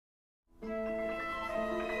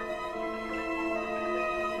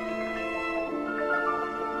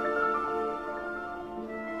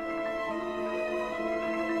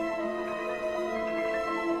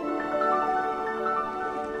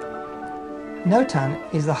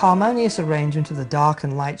Notan is the harmonious arrangement of the dark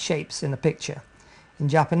and light shapes in a picture. In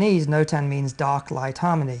Japanese, notan means dark-light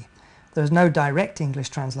harmony. There is no direct English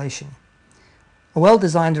translation. A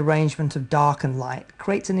well-designed arrangement of dark and light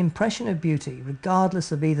creates an impression of beauty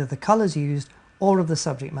regardless of either the colours used or of the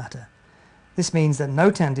subject matter. This means that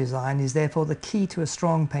notan design is therefore the key to a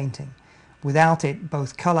strong painting. Without it,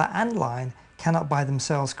 both colour and line cannot by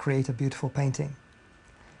themselves create a beautiful painting.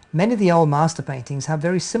 Many of the old master paintings have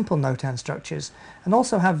very simple notan structures and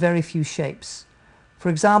also have very few shapes. For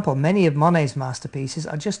example, many of Monet's masterpieces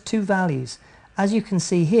are just two values, as you can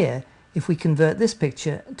see here if we convert this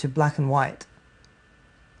picture to black and white.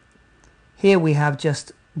 Here we have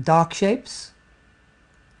just dark shapes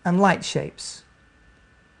and light shapes.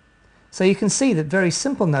 So you can see that very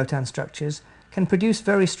simple notan structures can produce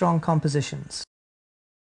very strong compositions.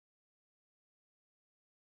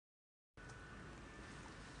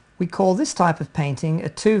 We call this type of painting a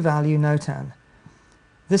two-value notan.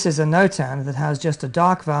 This is a notan that has just a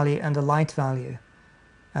dark value and a light value,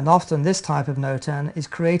 and often this type of notan is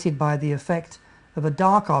created by the effect of a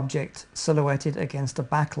dark object silhouetted against a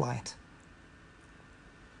backlight.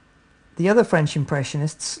 The other French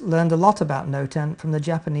Impressionists learned a lot about notan from the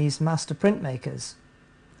Japanese master printmakers.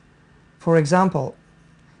 For example,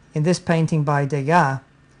 in this painting by Degas,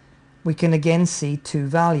 we can again see two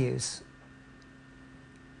values.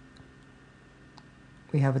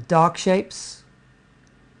 We have dark shapes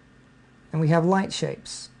and we have light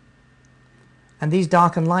shapes. And these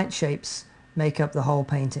dark and light shapes make up the whole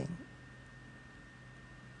painting.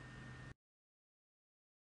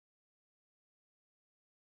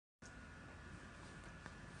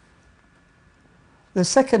 The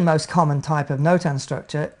second most common type of notan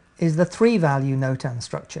structure is the three-value notan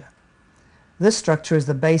structure. This structure is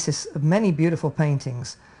the basis of many beautiful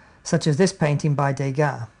paintings, such as this painting by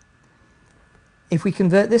Degas. If we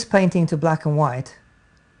convert this painting to black and white,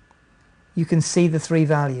 you can see the three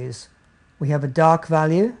values. We have a dark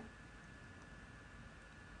value,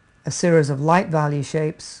 a series of light value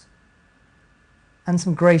shapes, and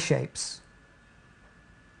some grey shapes.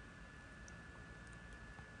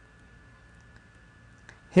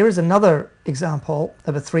 Here is another example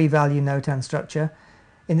of a three-value notan structure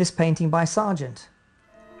in this painting by Sargent.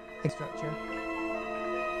 A structure